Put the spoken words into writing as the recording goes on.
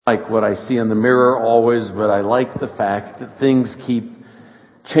Like what I see in the mirror always, but I like the fact that things keep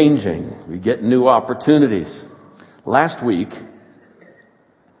changing. We get new opportunities. Last week,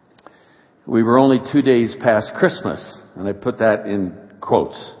 we were only 2 days past Christmas, and I put that in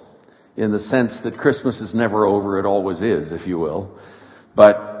quotes, in the sense that Christmas is never over, it always is, if you will.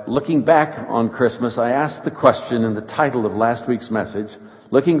 But looking back on Christmas, I asked the question in the title of last week's message,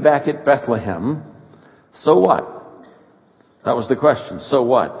 looking back at Bethlehem, so what? That was the question, so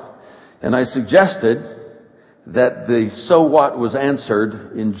what? And I suggested that the so what was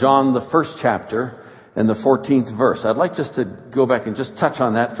answered in John, the 1st chapter and the 14th verse. I'd like just to go back and just touch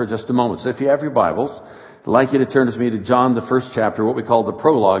on that for just a moment. So if you have your Bibles, I'd like you to turn with me to John, the 1st chapter, what we call the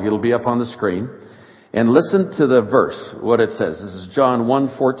prologue. It'll be up on the screen. And listen to the verse, what it says. This is John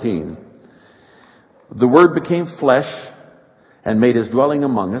 1:14. The Word became flesh and made his dwelling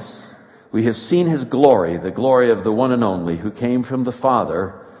among us. We have seen his glory, the glory of the one and only, who came from the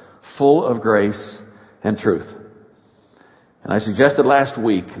Father, full of grace and truth. And I suggested last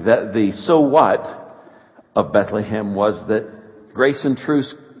week that the so what of Bethlehem was that grace and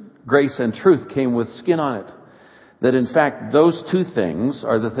truth came with skin on it. That in fact, those two things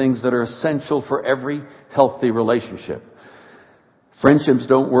are the things that are essential for every healthy relationship. Friendships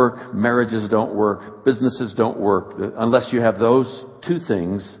don't work, marriages don't work, businesses don't work, unless you have those two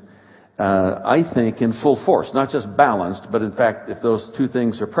things, I think, in full force. Not just balanced, but in fact, if those two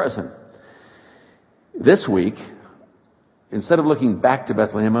things are present. This week, instead of looking back to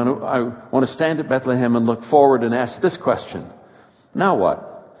Bethlehem, I want to stand at Bethlehem and look forward and ask this question. Now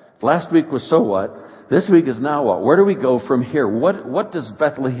what? Last week was so what? This week is now what? Where do we go from here? What does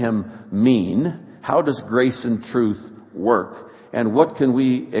Bethlehem mean? How does grace and truth work? And what can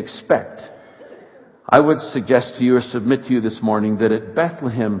we expect? I would suggest to you or submit to you this morning that at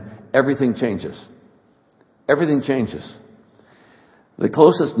Bethlehem, everything changes. Everything changes. The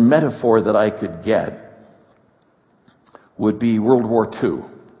closest metaphor that I could get would be World War II.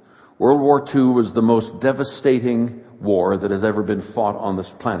 World War II was the most devastating war that has ever been fought on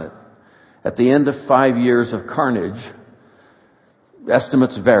this planet. At the end of 5 years of carnage,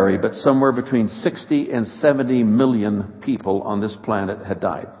 estimates vary, but somewhere between 60 and 70 million people on this planet had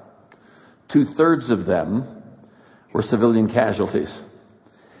died. 2/3 of them were civilian casualties.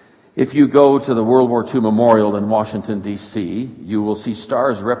 If you go to the World War II Memorial in Washington, D.C., you will see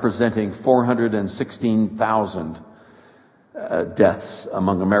stars representing 416,000 deaths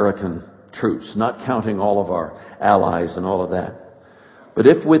among American troops, not counting all of our allies and all of that. But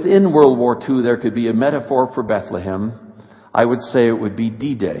if within World War II there could be a metaphor for Bethlehem, I would say it would be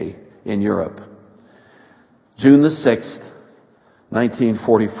D-Day in Europe. June the 6th,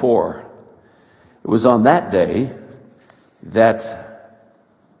 1944. It was on that day that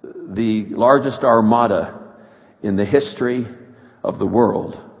the largest armada in the history of the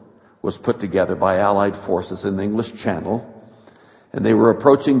world was put together by Allied forces in the English Channel, and they were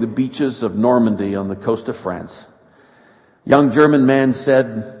approaching the beaches of Normandy on the coast of France. A young German man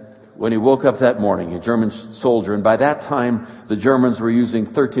said when he woke up that morning, a German soldier, and by that time the Germans were using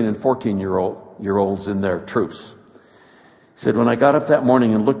 13 and 14-year-olds in their troops. He said, when I got up that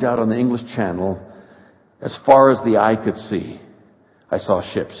morning and looked out on the English Channel, as far as the eye could see, I saw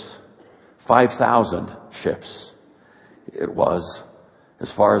ships. 5,000 ships. It was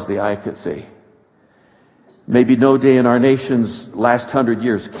as far as the eye could see. Maybe no day in our nation's last 100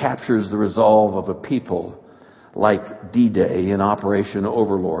 years captures the resolve of a people like D-Day in Operation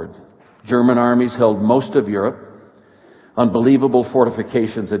Overlord. German armies held most of Europe. Unbelievable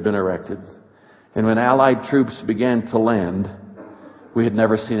fortifications had been erected. And when Allied troops began to land, we had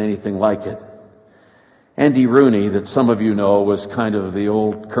never seen anything like it. Andy Rooney, that some of you know, was kind of the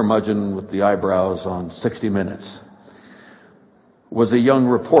old curmudgeon with the eyebrows on 60 Minutes, was a young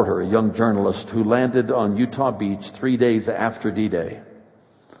reporter, a young journalist who landed on Utah Beach 3 days after D-Day.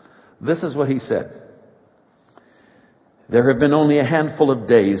 This is what he said. There have been only a handful of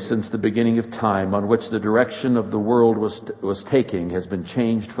days since the beginning of time on which the direction of the world was taking has been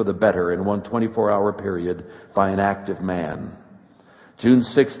changed for the better in one 24-hour period by an act of man. June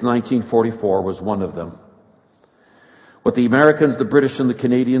 6, 1944 was one of them. What the Americans, the British, and the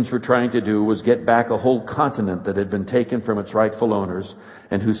Canadians were trying to do was get back a whole continent that had been taken from its rightful owners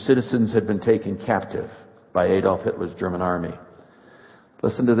and whose citizens had been taken captive by Adolf Hitler's German army.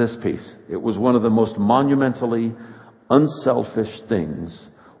 Listen to this piece. It was one of the most monumentally unselfish things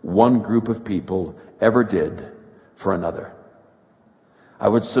one group of people ever did for another. I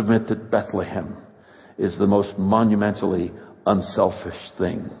would submit that Bethlehem is the most monumentally unselfish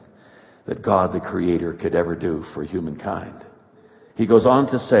thing that God the Creator could ever do for humankind. He goes on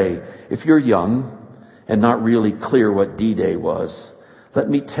to say, if you're young and not really clear what D-Day was, Let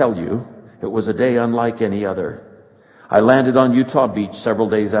me tell you, it was a day unlike any other. I landed on Utah Beach several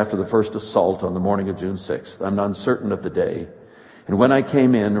days after the first assault on the morning of June 6th. I'm uncertain of the day. And when I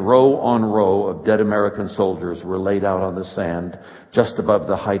came in, row on row of dead American soldiers were laid out on the sand just above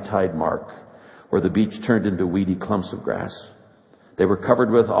the high tide mark, where the beach turned into weedy clumps of grass. They were covered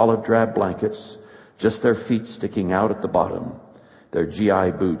with olive drab blankets, just their feet sticking out at the bottom, their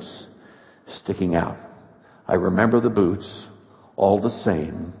GI boots sticking out. I remember the boots, all the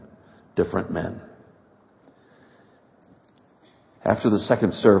same, different men. After the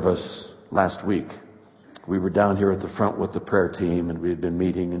second service last week, we were down here at the front with the prayer team, and we had been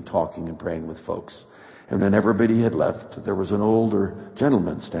meeting and talking and praying with folks. And when everybody had left, there was an older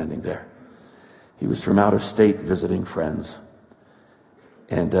gentleman standing there. He was from out of state visiting friends.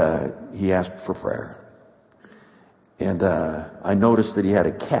 And he asked for prayer. And I noticed that he had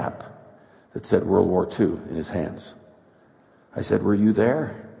a cap that said World War II in his hands. I said, "Were you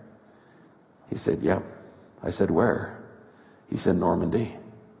there?" He said, "Yep." I said, "Where?" He said, "Normandy."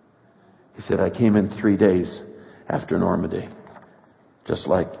 He said, "I came in 3 days after Normandy, just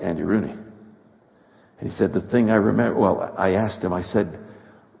like Andy Rooney." And he said, "The thing I remember," well, I asked him, I said,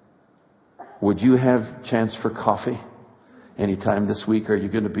 "Would you have chance for coffee anytime this week? Are you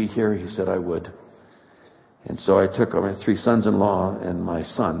going to be here?" He said, "I would." And so I took my 3 sons-in-law and my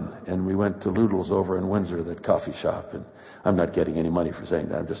son, and we went to Loodles over in Windsor, that coffee shop. And I'm not getting any money for saying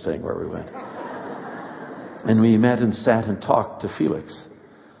that. I'm just saying where we went. And we met and sat and talked to Felix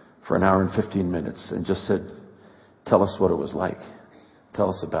for an hour and 15 minutes and just said, "Tell us what it was like.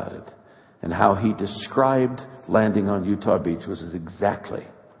 Tell us about it." And how he described landing on Utah Beach was exactly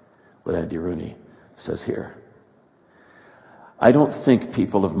what Andy Rooney says here. I don't think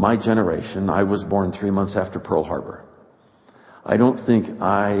people of my generation, I was born 3 months after Pearl Harbor, I don't think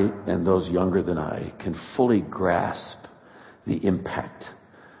I and those younger than I can fully grasp the impact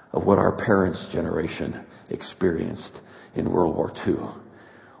of what our parents' generation experienced in World War II.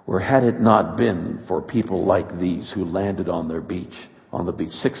 Where had it not been for people like these who landed on the beach,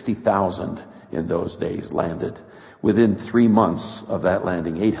 60,000 in those days landed. Within 3 months of that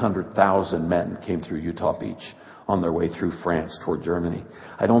landing, 800,000 men came through Utah Beach on their way through France toward Germany.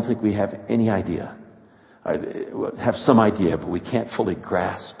 I don't think we have any idea. I have some idea, but we can't fully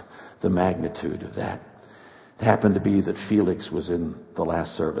grasp the magnitude of that. It happened to be that Felix was in the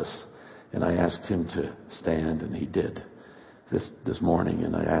last service, and I asked him to stand, and he did this morning,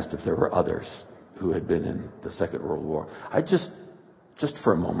 and I asked if there were others who had been in the Second World War. I just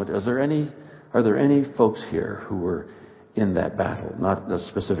for a moment, are there any folks here who were in that battle, not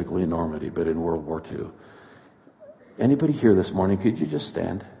specifically in Normandy, but in World War II? Anybody here this morning? Could you just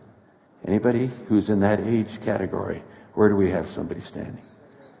stand? Anybody who's in that age category? Where do we have somebody standing?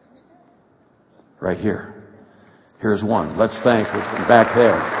 Right here. Here's one. Let's thank this back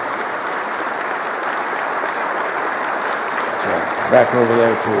there. Back over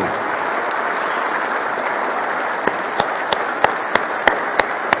there too.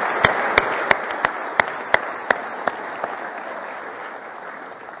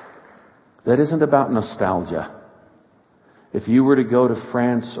 That isn't about nostalgia. If you were to go to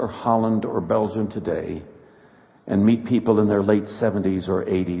France or Holland or Belgium today and meet people in their late 70s or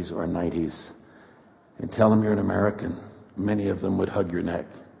 80s or 90s and tell them you're an American, many of them would hug your neck,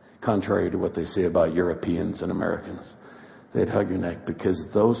 contrary to what they say about Europeans and Americans. They'd hug your neck because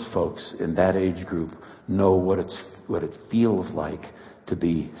those folks in that age group know what it feels like to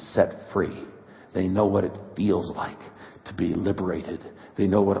be set free. They know what it feels like to be liberated. They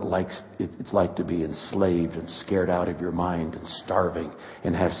know what it's like to be enslaved and scared out of your mind and starving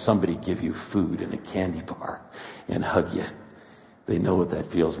and have somebody give you food and a candy bar and hug you. They know what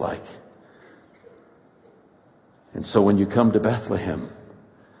that feels like. And so when you come to Bethlehem,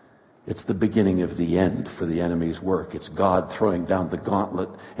 it's the beginning of the end for the enemy's work. It's God throwing down the gauntlet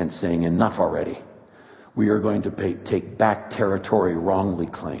and saying, "Enough already. We are going to take back territory wrongly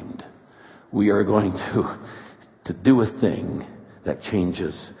claimed. We are going to do a thing that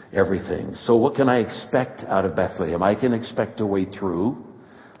changes everything." So what can I expect out of Bethlehem? I can expect a way through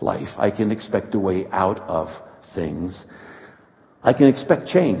life. I can expect a way out of things. I can expect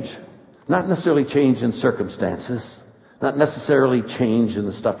change. Not necessarily change in circumstances. Not necessarily change in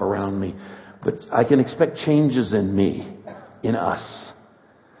the stuff around me, but I can expect changes in me, in us.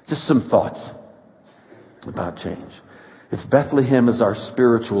 Just some thoughts about change. If Bethlehem is our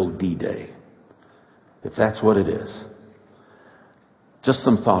spiritual D-Day, if that's what it is, just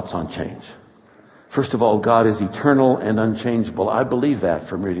some thoughts on change. First of all, God is eternal and unchangeable. I believe that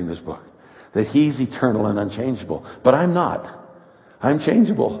from reading this book, that He's eternal and unchangeable. But I'm not. I'm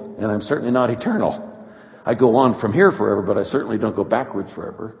changeable, and I'm certainly not eternal. I go on from here forever, but I certainly don't go backwards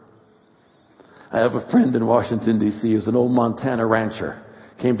forever. I have a friend in Washington, D.C. who's an old Montana rancher.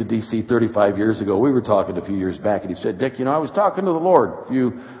 Came to D.C. 35 years ago. We were talking a few years back, and he said, Dick, I was talking to the Lord a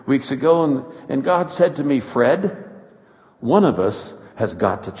few weeks ago, and God said to me, Fred, one of us has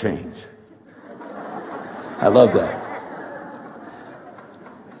got to change. I love that.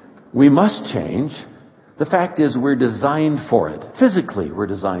 We must change. The fact is we're designed for it. Physically, we're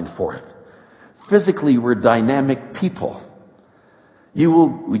designed for it. Physically, we're dynamic people.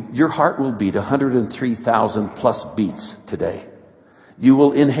 Your heart will beat 103,000 plus beats today. You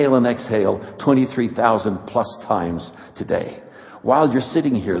will inhale and exhale 23,000 plus times today. While you're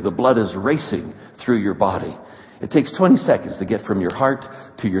sitting here, the blood is racing through your body. It takes 20 seconds to get from your heart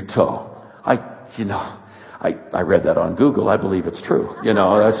to your toe. I read that on Google. I believe it's true.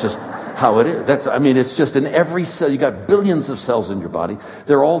 That's just how it is. It's just in every cell. You got billions of cells in your body.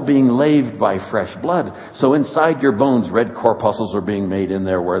 They're all being laved by fresh blood. So inside your bones, red corpuscles are being made in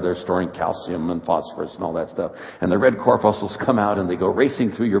there where they're storing calcium and phosphorus and all that stuff. And the red corpuscles come out and they go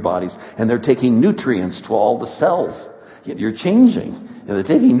racing through your bodies, and they're taking nutrients to all the cells. You're changing. They're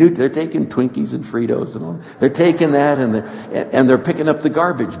taking Twinkies and Fritos and all. They're taking that and they're picking up the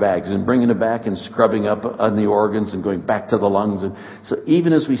garbage bags and bringing it back and scrubbing up on the organs and going back to the lungs. And so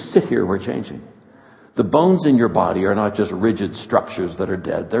even as we sit here, we're changing. The bones in your body are not just rigid structures that are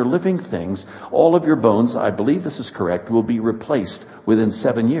dead. They're living things. All of your bones, I believe this is correct, will be replaced within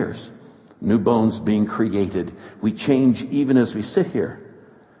 7 years. New bones being created. We change even as we sit here.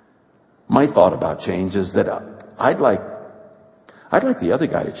 My thought about change is that I'd like the other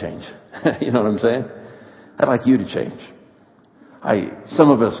guy to change. You know what I'm saying? I'd like you to change. Some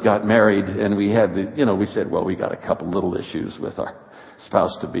of us got married and we had we said, well, we got a couple little issues with our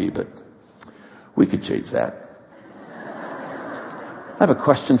spouse-to-be, but we could change that. I have a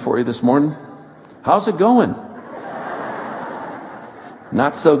question for you this morning. How's it going?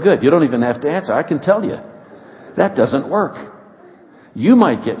 Not so good. You don't even have to answer. I can tell you. That doesn't work. You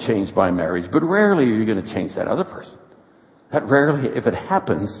might get changed by marriage, but rarely are you going to change that other person. That rarely, if it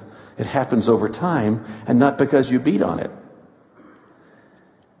happens over time and not because you beat on it.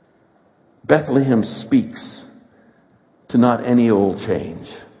 Bethlehem speaks to not any old change.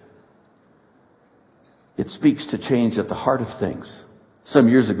 It speaks to change at the heart of things. Some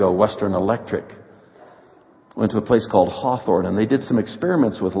years ago, Western Electric went to a place called Hawthorne, and they did some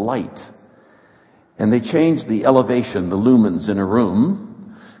experiments with light. And they changed the elevation, the lumens in a room,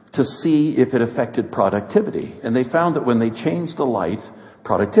 to see if it affected productivity. And they found that when they changed the light,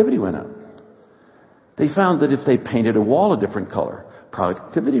 productivity went up. They found that if they painted a wall a different color,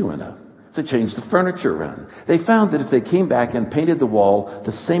 productivity went up. They changed the furniture around. They found that if they came back and painted the wall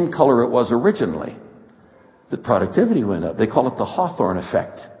the same color it was originally, the productivity went up. They call it the Hawthorne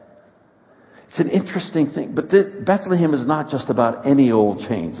effect. It's an interesting thing. But Bethlehem is not just about any old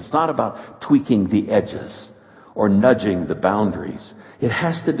change. It's not about tweaking the edges or nudging the boundaries. It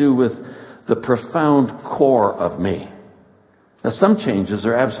has to do with the profound core of me. Now, some changes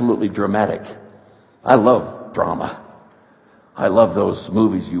are absolutely dramatic. I love drama. I love those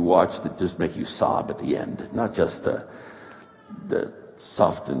movies you watch that just make you sob at the end. Not just the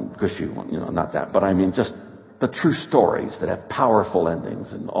soft and gushy one, not that. But I mean just the true stories that have powerful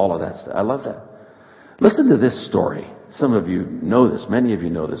endings and all of that stuff. I love that. Listen to this story. Some of you know this. Many of you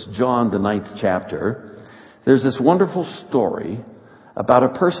know this. John, the 9th chapter. There's this wonderful story about a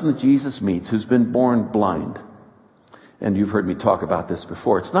person that Jesus meets who's been born blind. And you've heard me talk about this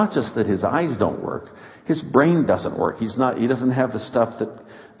before. It's not just that his eyes don't work. His brain doesn't work. He doesn't have the stuff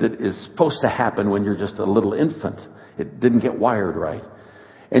that is supposed to happen when you're just a little infant. It didn't get wired right.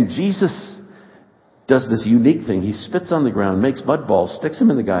 And Jesus does this unique thing. He spits on the ground, makes mud balls, sticks them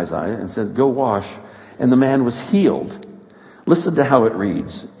in the guy's eye, and says, "Go wash." And the man was healed. Listen to how it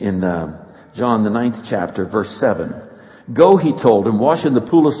reads in John, the 9th chapter, verse 7. "Go," he told him, "wash in the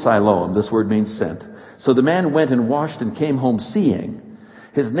pool of Siloam." This word means sent. So the man went and washed and came home seeing.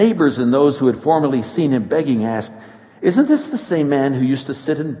 His neighbors and those who had formerly seen him begging asked, "Isn't this the same man who used to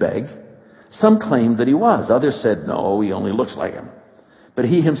sit and beg?" Some claimed that he was. Others said, "No, he only looks like him." But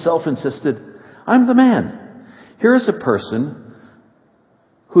he himself insisted, "I'm the man." Here is a person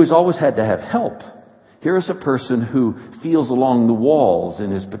who has always had to have help. Here is a person who feels along the walls in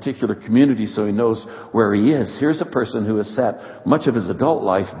his particular community so he knows where he is. Here's a person who has sat much of his adult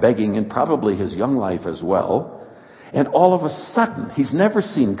life begging and probably his young life as well. And all of a sudden, he's never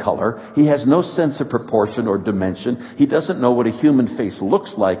seen color. He has no sense of proportion or dimension. He doesn't know what a human face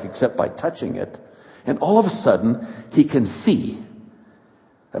looks like except by touching it. And all of a sudden, he can see.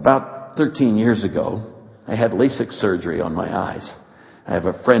 About 13 years ago, I had LASIK surgery on my eyes. I have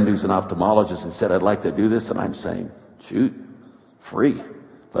a friend who's an ophthalmologist and said, I'd like to do this. And I'm saying, shoot, free.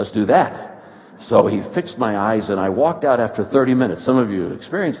 Let's do that. So he fixed my eyes and I walked out after 30 minutes. Some of you have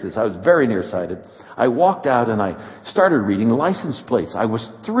experienced this. I was very nearsighted. I walked out and I started reading license plates. I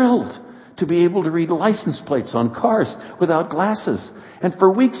was thrilled to be able to read license plates on cars without glasses. And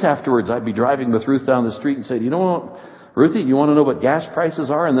for weeks afterwards, I'd be driving with Ruth down the street and say, you know what, Ruthie, you want to know what gas prices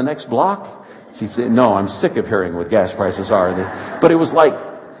are in the next block? She'd say, no, I'm sick of hearing what gas prices are. But it was like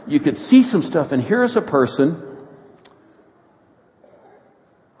you could see some stuff, and here's a person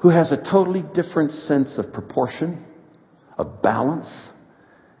who has a totally different sense of proportion, of balance.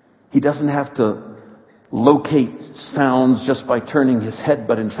 He doesn't have to locate sounds just by turning his head,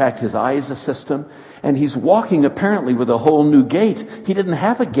 but in fact his eyes assist him. And he's walking apparently with a whole new gait. He didn't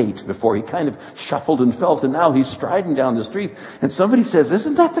have a gait before. He kind of shuffled and felt, and now he's striding down the street. And somebody says,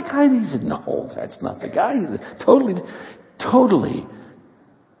 isn't that the guy? He said, no, that's not the guy. He's totally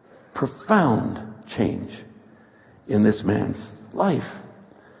profound change in this man's life.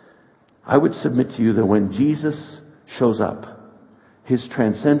 I would submit to you that when Jesus shows up, his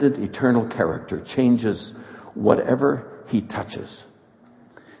transcendent eternal character changes whatever he touches,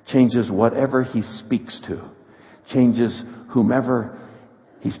 changes whatever he speaks to, changes whomever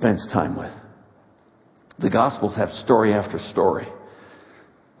he spends time with. The Gospels have story after story.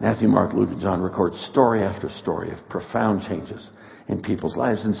 Matthew, Mark, Luke, and John record story after story of profound changes in people's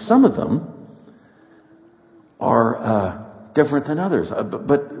lives. And some of them are different than others.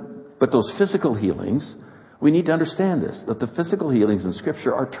 But those physical healings, we need to understand this, that the physical healings in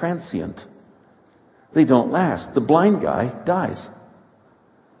Scripture are transient. They don't last. The blind guy dies.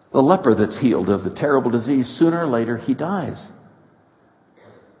 The leper that's healed of the terrible disease, sooner or later he dies.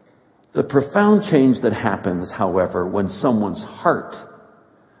 The profound change that happens, however, when someone's heart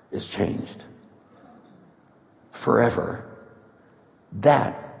is changed forever,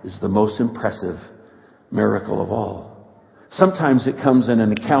 that is the most impressive miracle of all. Sometimes it comes in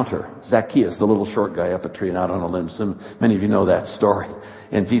an encounter. Zacchaeus, the little short guy up a tree and out on a limb. Many of you know that story.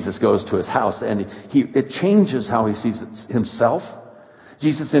 And Jesus goes to his house and it changes how he sees himself.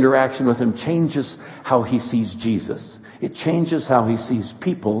 Jesus' interaction with him changes how he sees Jesus. It changes how he sees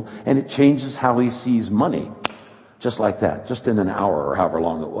people, and it changes how he sees money. Just like that, just in an hour or however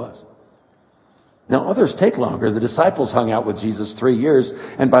long it was. Now others take longer. The disciples hung out with Jesus 3 years,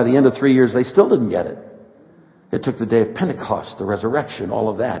 and by the end of 3 years they still didn't get it. It took the day of Pentecost, the resurrection, all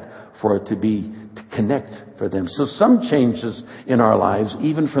of that, for it to connect for them. So some changes in our lives,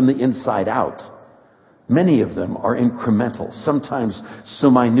 even from the inside out, many of them are incremental. Sometimes so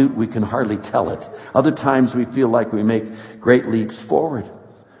minute we can hardly tell it. Other times we feel like we make great leaps forward.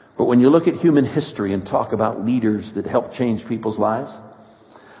 But when you look at human history and talk about leaders that help change people's lives,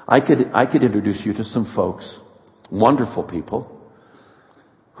 I could introduce you to some folks, wonderful people,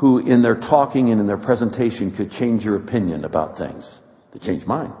 who in their talking and in their presentation could change your opinion about things. They changed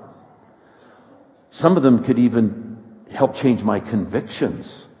mine. Some of them could even help change my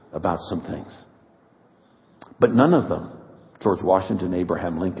convictions about some things. But none of them, George Washington,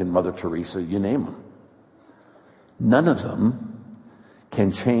 Abraham Lincoln, Mother Teresa, you name them, none of them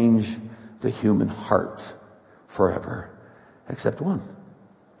can change the human heart forever, except one.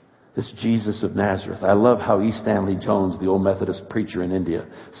 This Jesus of Nazareth. I love how E. Stanley Jones, the old Methodist preacher in India,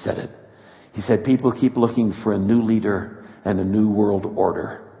 said it. He said, people keep looking for a new leader and a new world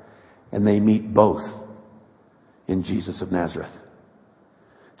order, and they meet both in Jesus of Nazareth.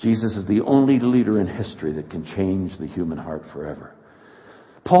 Jesus is the only leader in history that can change the human heart forever.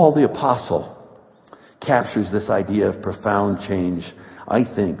 Paul the Apostle captures this idea of profound change, I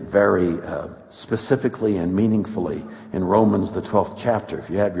think, very specifically and meaningfully in Romans, the 12th chapter.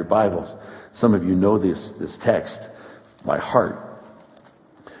 If you have your Bibles, some of you know this text by heart.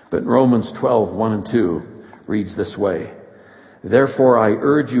 But Romans 12, 1 and 2 reads this way. Therefore I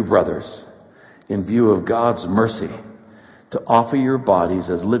urge you, brothers, in view of God's mercy, to offer your bodies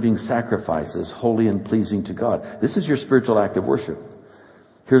as living sacrifices, holy and pleasing to God. This is your spiritual act of worship.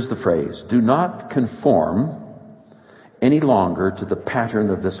 Here's the phrase. Do not conform any longer to the pattern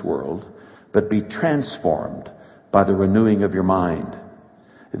of this world, but be transformed by the renewing of your mind.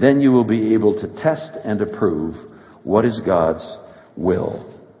 Then you will be able to test and approve what is God's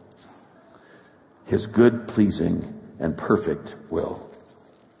will, His good, pleasing, and perfect will.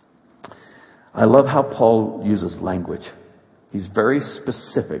 I love how Paul uses language. He's very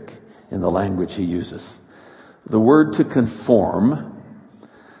specific in the language he uses. The word to conform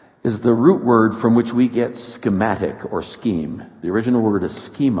is the root word from which we get schematic or scheme. The original word is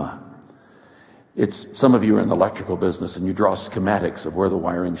schema. Some of you are in the electrical business and you draw schematics of where the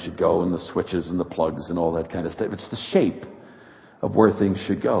wiring should go and the switches and the plugs and all that kind of stuff. It's the shape of where things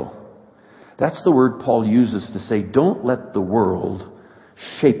should go. That's the word Paul uses to say, don't let the world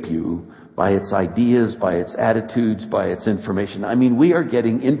shape you by its ideas, by its attitudes, by its information. I mean, we are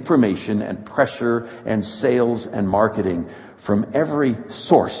getting information and pressure and sales and marketing from every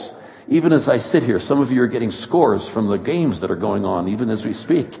source. Even as I sit here, some of you are getting scores from the games that are going on, even as we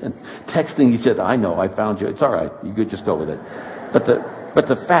speak, and texting each other. I know, I found you. It's all right. You could just go with it. But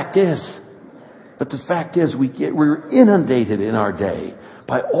the fact is, we're inundated in our day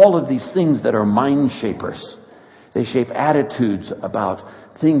by all of these things that are mind shapers. They shape attitudes about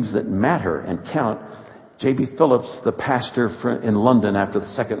things that matter and count. J.B. Phillips, the pastor in London after the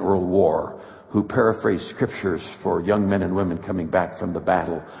Second World War, who paraphrased scriptures for young men and women coming back from the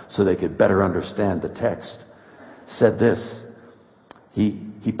battle so they could better understand the text, said this.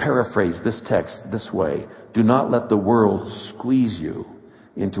 He paraphrased this text this way: do not let the world squeeze you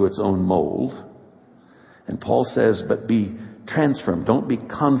into its own mold. And Paul says, but be transformed. Don't be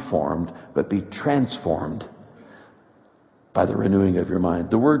conformed, but be transformed by the renewing of your mind.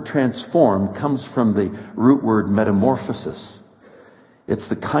 The word transform comes from the root word metamorphosis. It's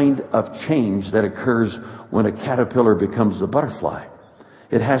the kind of change that occurs when a caterpillar becomes a butterfly.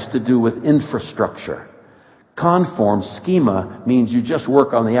 It has to do with infrastructure. Conform, schema, means you just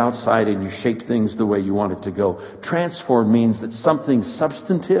work on the outside and you shape things the way you want it to go. Transform means that something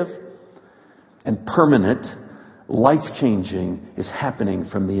substantive and permanent, life-changing is happening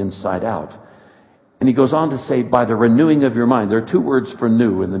from the inside out. And he goes on to say, by the renewing of your mind. There are two words for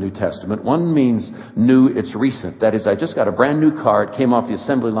new in the New Testament. One means new, it's recent. That is, I just got a brand new car. It came off the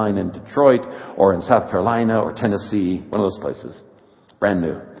assembly line in Detroit or in South Carolina or Tennessee, one of those places. Brand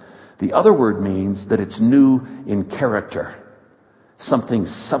new. The other word means that it's new in character. Something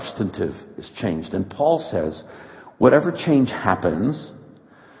substantive is changed. And Paul says, whatever change happens,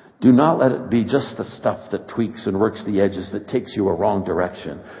 do not let it be just the stuff that tweaks and works the edges that takes you a wrong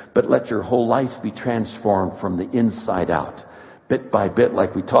direction, but let your whole life be transformed from the inside out, bit by bit,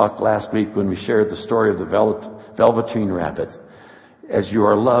 like we talked last week when we shared the story of the Velveteen Rabbit. As you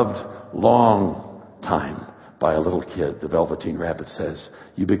are loved long time by a little kid, the Velveteen Rabbit says,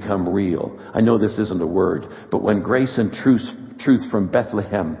 you become real. I know this isn't a word, but when grace and truth from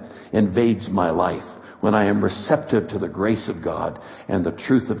Bethlehem invades my life, when I am receptive to the grace of God and the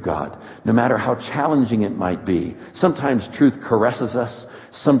truth of God, no matter how challenging it might be. Sometimes truth caresses us.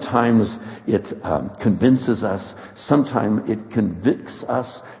 Sometimes it convinces us. Sometimes it convicts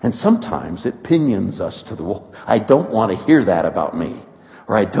us. And sometimes it pinions us to the wall. I don't want to hear that about me.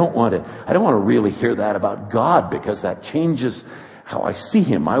 Or I don't want to really hear that about God, because that changes how I see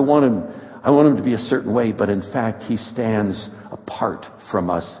Him. I want him to be a certain way, but in fact, He stands apart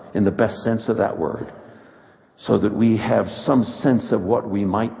from us in the best sense of that word, so that we have some sense of what we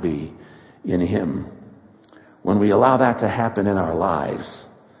might be in Him. When we allow that to happen in our lives,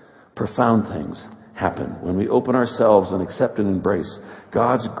 profound things happen. When we open ourselves and accept and embrace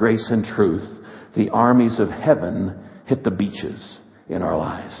God's grace and truth, the armies of heaven hit the beaches in our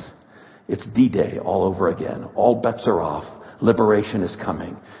lives. It's D-Day all over again. All bets are off. Liberation is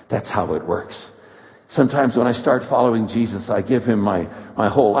coming. That's how it works. Sometimes when I start following Jesus, I give Him my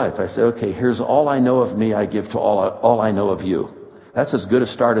whole life. I say, okay, here's all I know of me. I give to all I know of you. That's as good a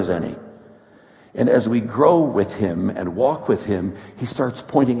start as any. And as we grow with Him and walk with Him, He starts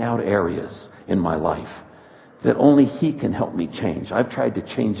pointing out areas in my life that only He can help me change. I've tried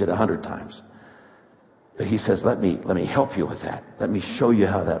to change it 100 times. But He says, let me help you with that. Let me show you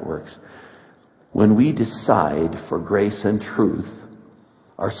how that works. When we decide for grace and truth,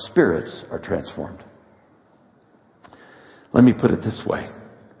 our spirits are transformed. Let me put it this way,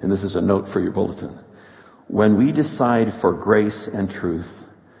 and this is a note for your bulletin. When we decide for grace and truth,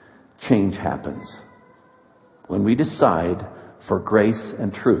 change happens. When we decide for grace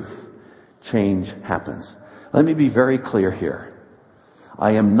and truth, change happens. Let me be very clear here.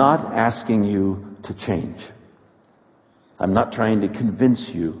 I am not asking you to change. I'm not trying to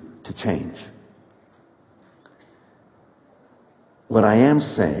convince you to change. What I am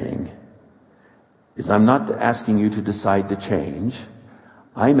saying is I'm not asking you to decide to change.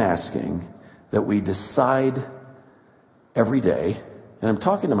 I'm asking that we decide every day, and I'm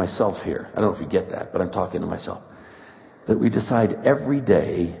talking to myself here. I don't know if you get that, but I'm talking to myself. That we decide every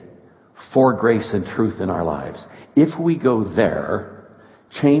day for grace and truth in our lives. If we go there,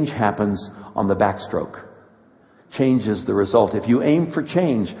 change happens on the backstroke. Change is the result. If you aim for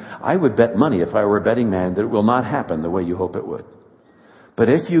change, I would bet money, if I were a betting man, that it will not happen the way you hope it would. But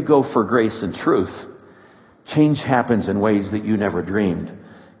if you go for grace and truth, change happens in ways that you never dreamed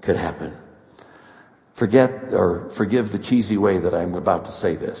could happen. Forgive the cheesy way that I'm about to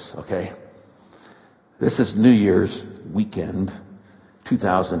say this, okay? This is New Year's weekend,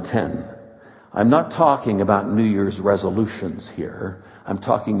 2010. I'm not talking about New Year's resolutions here. I'm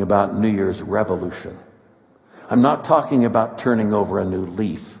talking about New Year's revolution. I'm not talking about turning over a new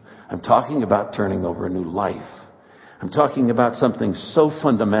leaf. I'm talking about turning over a new life. I'm talking about something so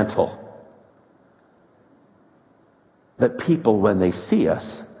fundamental that people, when they see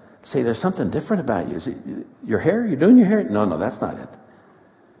us, say, there's something different about you. Is it your hair? You're doing your hair? No, that's not it.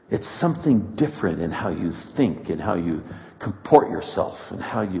 It's something different in how you think and how you comport yourself and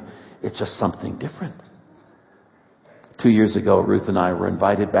it's just something different. 2 years ago, Ruth and I were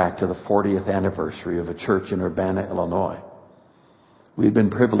invited back to the 40th anniversary of a church in Urbana, Illinois. We had been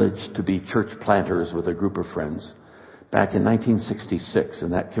privileged to be church planters with a group of friends back in 1966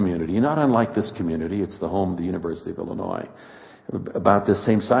 in that community. Not unlike this community, it's the home of the University of Illinois. About the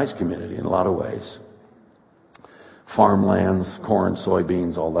same size community in a lot of ways. Farmlands, corn,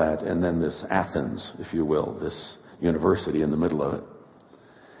 soybeans, all that. And then this Athens, if you will, this university in the middle of it.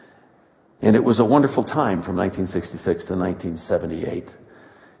 And it was a wonderful time from 1966 to 1978.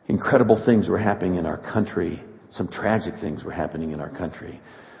 Incredible things were happening in our country. Some tragic things were happening in our country.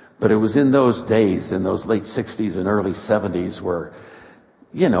 But it was in those days, in those late 60s and early 70s where,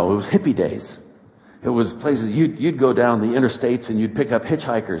 it was hippie days. It was places you'd go down the interstates and you'd pick up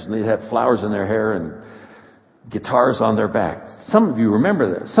hitchhikers and they'd have flowers in their hair and guitars on their back. Some of you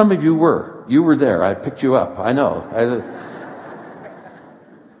remember that. Some of you were. You were there. I picked you up. I know.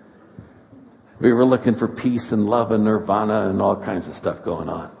 We were looking for peace and love and nirvana and all kinds of stuff going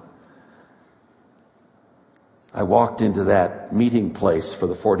on. I walked into that meeting place for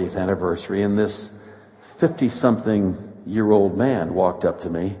the 40th anniversary, and this 50-something-year-old man walked up to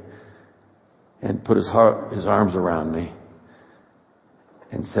me and put his arms around me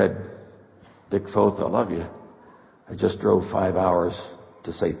and said, "Dick Foth, I love you. I just drove 5 hours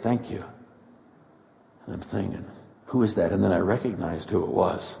to say thank you." And I'm thinking, who is that? And then I recognized who it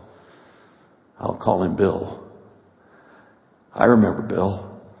was. I'll call him Bill. I remember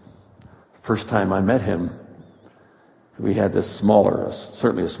Bill. First time I met him, we had this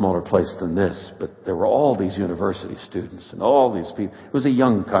certainly a smaller place than this, but there were all these university students and all these people. It was a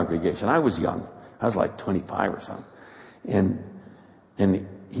young congregation. I was young. I was like 25 or something. And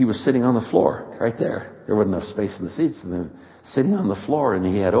he was sitting on the floor right there. There wasn't enough space in the seats. And then sitting on the floor, and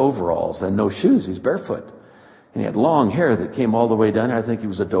he had overalls and no shoes. He's barefoot. And he had long hair that came all the way down. I think he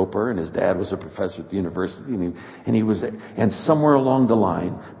was a doper, and his dad was a professor at the university. And somewhere along the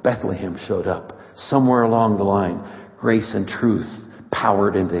line, Bethlehem showed up. Somewhere along the line, grace and truth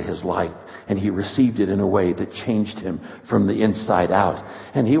powered into his life. And he received it in a way that changed him from the inside out.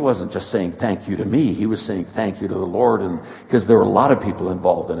 And he wasn't just saying thank you to me. He was saying thank you to the Lord. And because there were a lot of people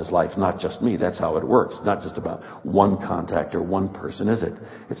involved in his life, not just me. That's how it works. It's not just about one contact or one person, is it?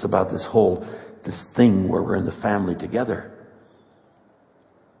 It's about this thing where we're in the family together.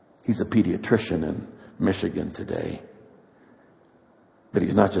 He's a pediatrician in Michigan today. But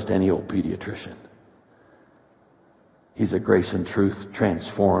he's not just any old pediatrician. He's a grace and truth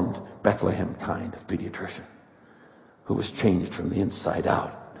transformed Bethlehem kind of pediatrician who was changed from the inside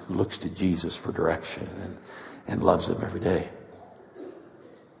out, who looks to Jesus for direction and loves him every day.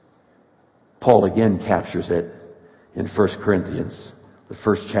 Paul again captures it in 1 Corinthians, the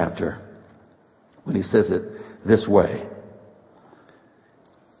first chapter, when he says it this way.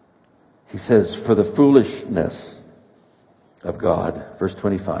 He says, "For the foolishness of God," verse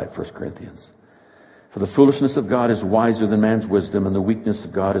 25, 1 Corinthians, "for the foolishness of God is wiser than man's wisdom, and the weakness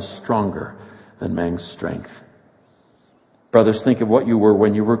of God is stronger than man's strength. Brothers, think of what you were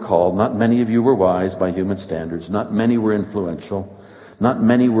when you were called. Not many of you were wise by human standards. Not many were influential. Not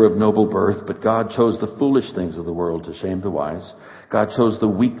many were of noble birth, but God chose the foolish things of the world to shame the wise. God chose the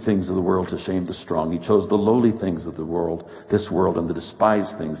weak things of the world to shame the strong. He chose the lowly things of the world, this world, and the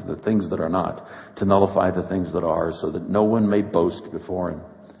despised things, the things that are not, to nullify the things that are, so that no one may boast before him.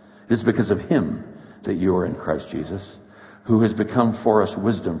 It is because of him that you are in Christ Jesus, who has become for us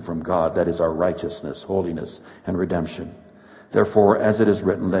wisdom from God, that is our righteousness, holiness, and redemption. Therefore, as it is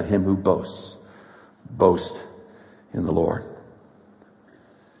written, let him who boasts, boast in the Lord."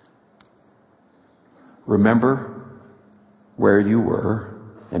 Remember where you were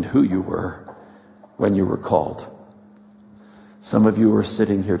and who you were when you were called. Some of you are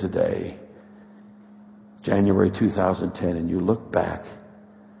sitting here today, January 2010, and you look back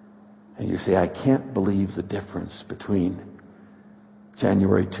and you say, I can't believe the difference between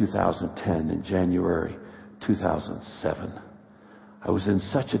January 2010 and January 2007. I was in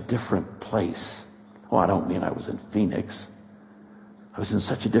such a different place. Oh, I don't mean I was in Phoenix. I was in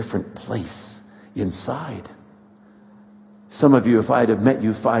such a different place inside. Some of you, if I'd have met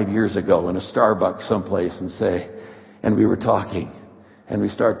you 5 years ago in a Starbucks someplace and we were talking, and we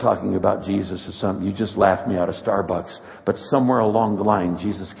start talking about Jesus or something, you just laughed me out of Starbucks. But somewhere along the line,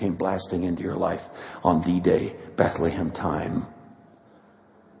 Jesus came blasting into your life on D-Day, Bethlehem time.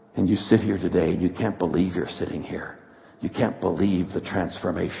 And you sit here today and you can't believe you're sitting here. You can't believe the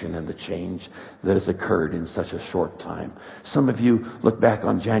transformation and the change that has occurred in such a short time. Some of you look back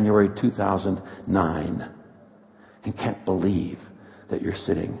on January 2009 and can't believe that you're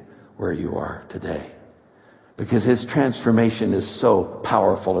sitting where you are today. Because His transformation is so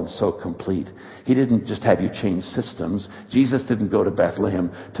powerful and so complete. He didn't just have you change systems. Jesus didn't go to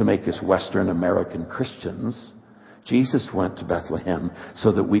Bethlehem to make us Western American Christians. Jesus went to Bethlehem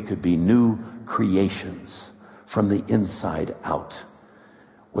so that we could be new creations from the inside out,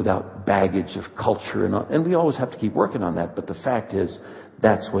 without baggage of culture. And we always have to keep working on that. But the fact is,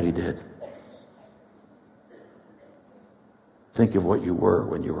 that's what He did. Think of what you were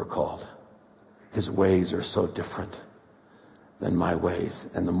when you were called. His ways are so different than my ways.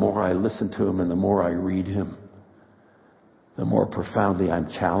 And the more I listen to Him and the more I read Him, the more profoundly I'm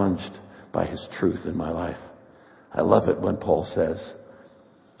challenged by His truth in my life. I love it when Paul says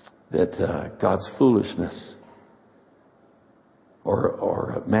that God's foolishness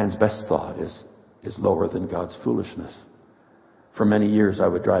or man's best thought is lower than God's foolishness. For many years I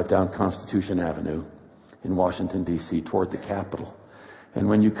would drive down Constitution Avenue in Washington, D.C. toward the Capitol. And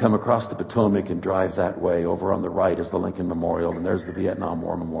when you come across the Potomac and drive that way, over on the right is the Lincoln Memorial, and there's the Vietnam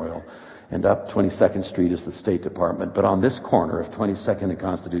War Memorial. And up 22nd Street is the State Department. But on this corner of 22nd and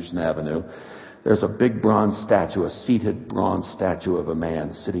Constitution Avenue, there's a big bronze statue, a seated bronze statue of a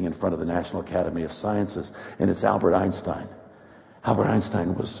man sitting in front of the National Academy of Sciences, and it's Albert Einstein. Albert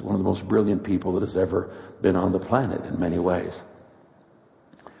Einstein was one of the most brilliant people that has ever been on the planet in many ways.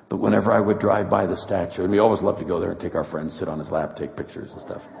 But whenever I would drive by the statue, and we always loved to go there and take our friends, sit on his lap, take pictures and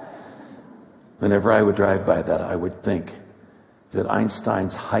stuff. Whenever I would drive by that, I would think that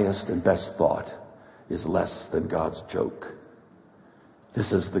Einstein's highest and best thought is less than God's joke.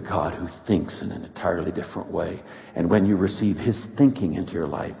 This is the God who thinks in an entirely different way. And when you receive His thinking into your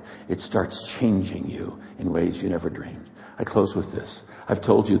life, it starts changing you in ways you never dreamed. I close with this. I've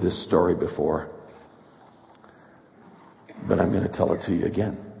told you this story before, but I'm going to tell it to you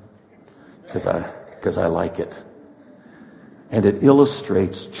again because I like it. And it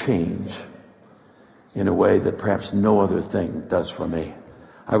illustrates change in a way that perhaps no other thing does for me.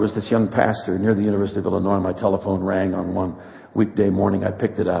 I was this young pastor near the University of Illinois. My telephone rang on one weekday morning. I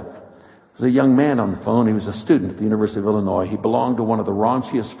picked it up. There was a young man on the phone. He was a student at the University of Illinois. He belonged to one of the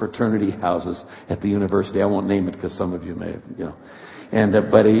raunchiest fraternity houses at the university. I won't name it because some of you may have, And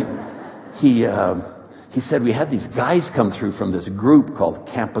but he said, we had these guys come through from this group called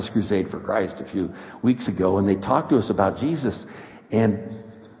Campus Crusade for Christ a few weeks ago, and they talked to us about Jesus, and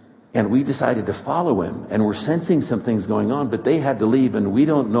we decided to follow Him, and we're sensing some things going on, but they had to leave, and we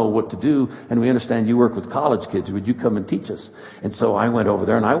don't know what to do, and we understand you work with college kids. Would you come and teach us? And so I went over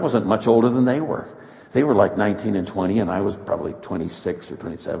there, and I wasn't much older than they were. They were like 19 and 20, and I was probably 26 or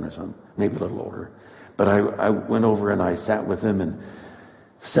 27 or something, maybe a little older. But I went over and I sat with them, and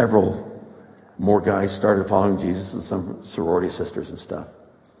several more guys started following Jesus, and some sorority sisters and stuff.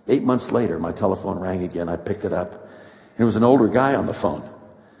 8 months later, my telephone rang again. I picked it up, and it was an older guy on the phone.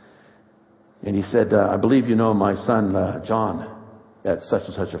 And he said, I believe you know my son, John, at such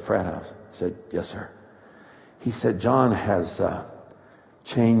and such a frat house. I said, yes, sir. He said, John has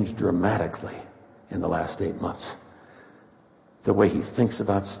changed dramatically in the last 8 months. The way he thinks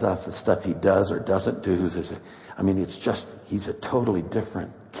about stuff, the stuff he does or doesn't do. He's a totally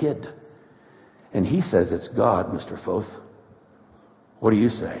different kid. And he says, it's God, Mr. Foth. What do you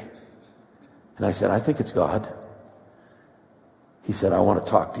say? And I said, I think it's God. He said, I want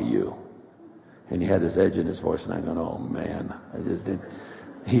to talk to you. And he had this edge in his voice, and I go, oh man, I just did.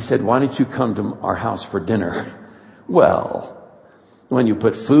 He said, why don't you come to our house for dinner? Well, when you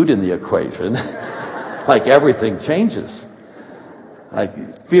put food in the equation, like everything changes.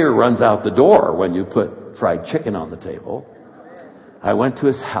 Like fear runs out the door when you put fried chicken on the table. I went to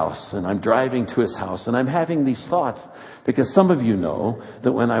his house, and I'm driving to his house, and I'm having these thoughts, because some of you know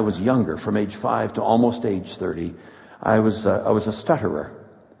that when I was younger, from age 5 to almost age 30, I was a stutterer.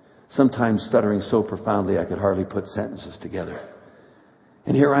 Sometimes stuttering so profoundly I could hardly put sentences together.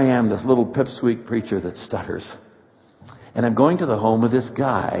 And here I am, this little pipsqueak preacher that stutters. And I'm going to the home of this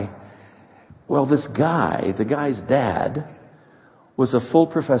guy. Well, the guy's dad, was a full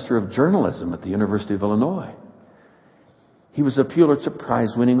professor of journalism at the University of Illinois. He was a Pulitzer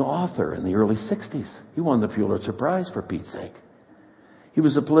Prize-winning author in the early 60s. He won the Pulitzer Prize, for Pete's sake. He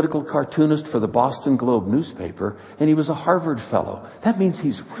was a political cartoonist for the Boston Globe newspaper, and he was a Harvard fellow. That means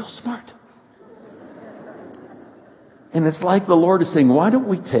he's real smart. And it's like the Lord is saying, why don't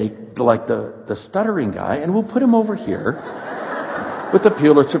we take the stuttering guy and we'll put him over here with the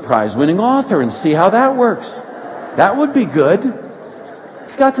Pulitzer Prize winning author and see how that works. That would be good.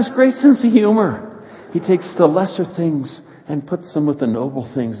 He's got this great sense of humor. He takes the lesser things and puts them with the noble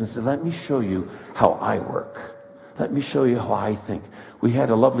things and says, let me show you how I work. Let me show you how I think. We had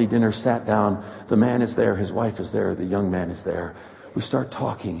a lovely dinner, sat down. The man is there. His wife is there. The young man is there. We start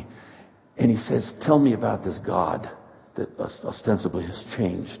talking. And he says, tell me about this God that ostensibly has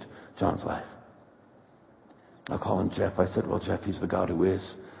changed John's life. I'll call him Jeff. I said, well, Jeff, he's the God who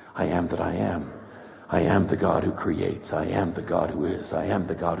is. I am that I am. I am the God who creates. I am the God who is. I am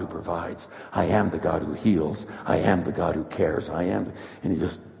the God who provides. I am the God who heals. I am the God who cares. I am. And he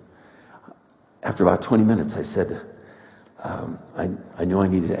just, after about 20 minutes, I said, I knew I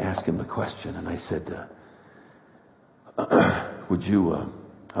needed to ask him the question. And I said, would you,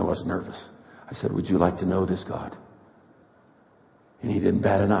 I was nervous. I said, would you like to know this God? And he didn't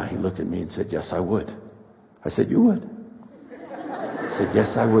bat an eye. He looked at me and said, yes, I would. I said, you would? I said,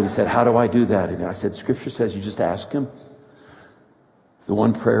 yes, I would. He said, how do I do that? And I said, Scripture says you just ask him. The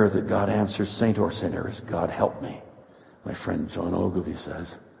one prayer that God answers, saint or sinner, is God help me. My friend John Ogilvie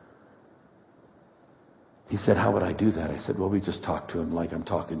says. He said, how would I do that? I said, well, we just talk to him like I'm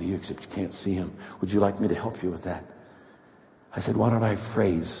talking to you, except you can't see him. Would you like me to help you with that? I said, why don't I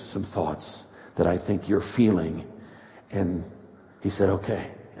phrase some thoughts that I think you're feeling? And he said,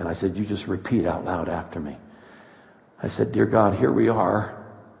 okay. And I said, you just repeat out loud after me. I said, dear God, here we are.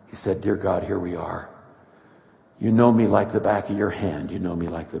 He said, dear God, here we are. You know me like the back of your hand. You know me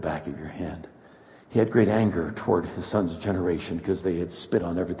like the back of your hand. He had great anger toward his son's generation because they had spit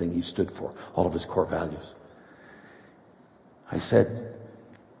on everything he stood for, all of his core values. I said,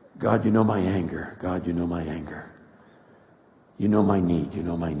 God, you know my anger. God, you know my anger. You know my need. You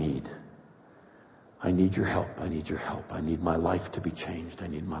know my need. I need your help. I need your help. I need my life to be changed. I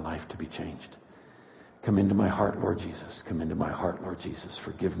need my life to be changed. Come into my heart, Lord Jesus. Come into my heart, Lord Jesus.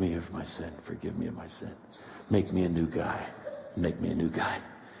 Forgive me of my sin. Forgive me of my sin. Make me a new guy. Make me a new guy.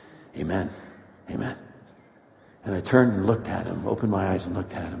 Amen. Amen. And I turned and looked at him, opened my eyes and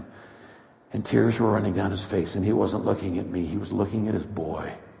looked at him. And tears were running down his face. And he wasn't looking at me. He was looking at his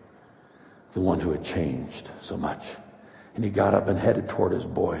boy, the one who had changed so much. And he got up and headed toward his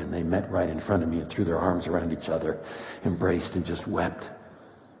boy. And they met right in front of me and threw their arms around each other, embraced and just wept.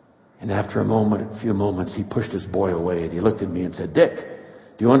 And after a few moments, he pushed his boy away and he looked at me and said, Dick,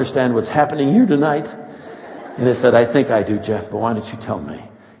 do you understand what's happening here tonight? And I said, I think I do, Jeff, but why don't you tell me?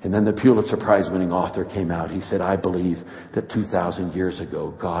 And then the Pulitzer Prize winning author came out. He said, I believe that 2,000 years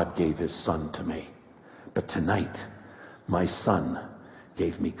ago, God gave his son to me. But tonight, my son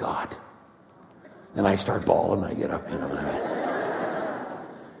gave me God. And I start bawling. I get up,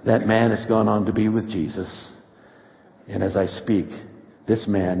 That man has gone on to be with Jesus. And as I speak, this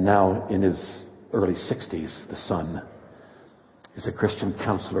man, now in his early 60s, the son, is a Christian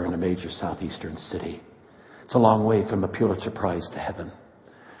counselor in a major southeastern city. It's a long way from a Pulitzer Prize to heaven.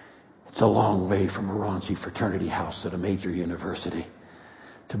 It's a long way from a raunchy fraternity house at a major university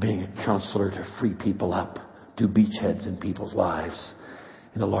to being a counselor to free people up, do beachheads in people's lives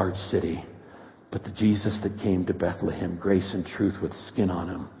in a large city. But the Jesus that came to Bethlehem, grace and truth with skin on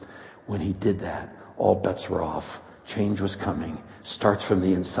him, when he did that, all bets were off. Change was coming. Starts from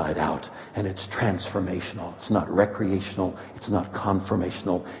the inside out. And it's transformational. It's not recreational. It's not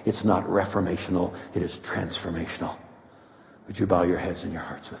conformational. It's not reformational. It is transformational. Would you bow your heads and your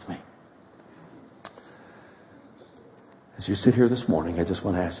hearts with me? As you sit here this morning, I just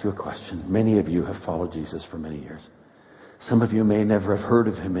want to ask you a question. Many of you have followed Jesus for many years. Some of you may never have heard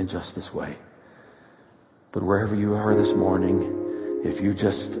of him in just this way. But wherever you are this morning, if you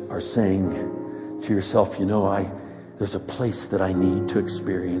just are saying to yourself, there's a place that I need to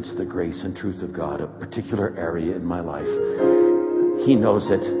experience the grace and truth of God, a particular area in my life. He knows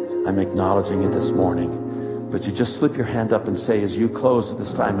it. I'm acknowledging it this morning. But you just slip your hand up and say, as you close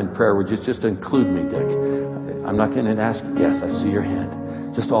this time in prayer, would you just include me, Dick? I'm not going to ask. Yes, I see your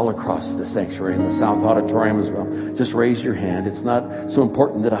hand. Just all across the sanctuary, in the South Auditorium as well. Just raise your hand. It's not so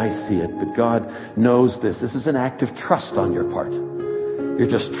important that I see it, but God knows this. This is an act of trust on your part.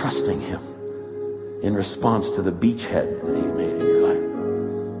 You're just trusting him in response to the beachhead that he made in your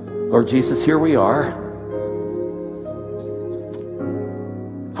life. Lord Jesus, here we are.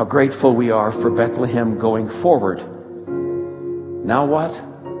 How grateful we are for Bethlehem going forward. Now what?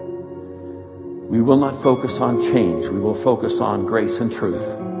 We will not focus on change. We will focus on grace and truth,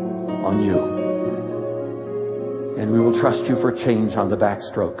 on you. And we will trust you for change on the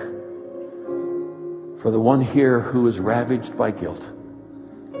backstroke. For the one here who is ravaged by guilt,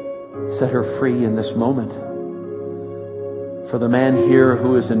 set her free in this moment. For the man here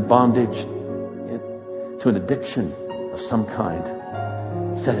who is in bondage to an addiction of some kind,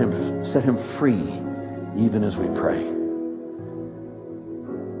 set him free even as we pray.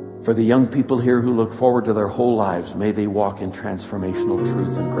 For the young people here who look forward to their whole lives, may they walk in transformational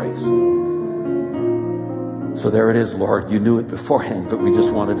truth and grace. So there it is, Lord. You knew it beforehand, but we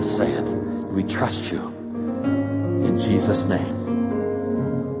just wanted to say it. We trust you. In Jesus' name.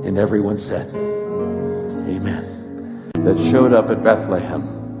 And everyone said, Amen. That showed up at Bethlehem.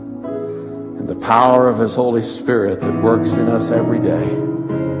 And the power of His Holy Spirit that works in us every day.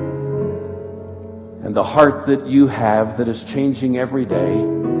 And the heart that you have that is changing every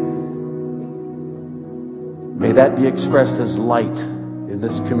day. May that be expressed as light in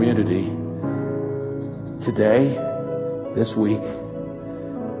this community today, this week,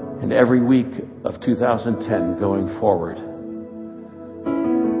 and every week of 2010 going forward.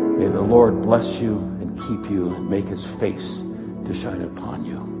 May the Lord bless you and keep you and make His face to shine upon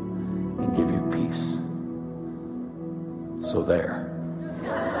you and give you peace. So there.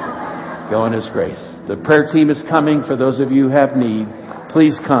 Go in His grace. The prayer team is coming. For those of you who have need,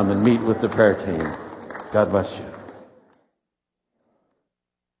 please come and meet with the prayer team. God bless you.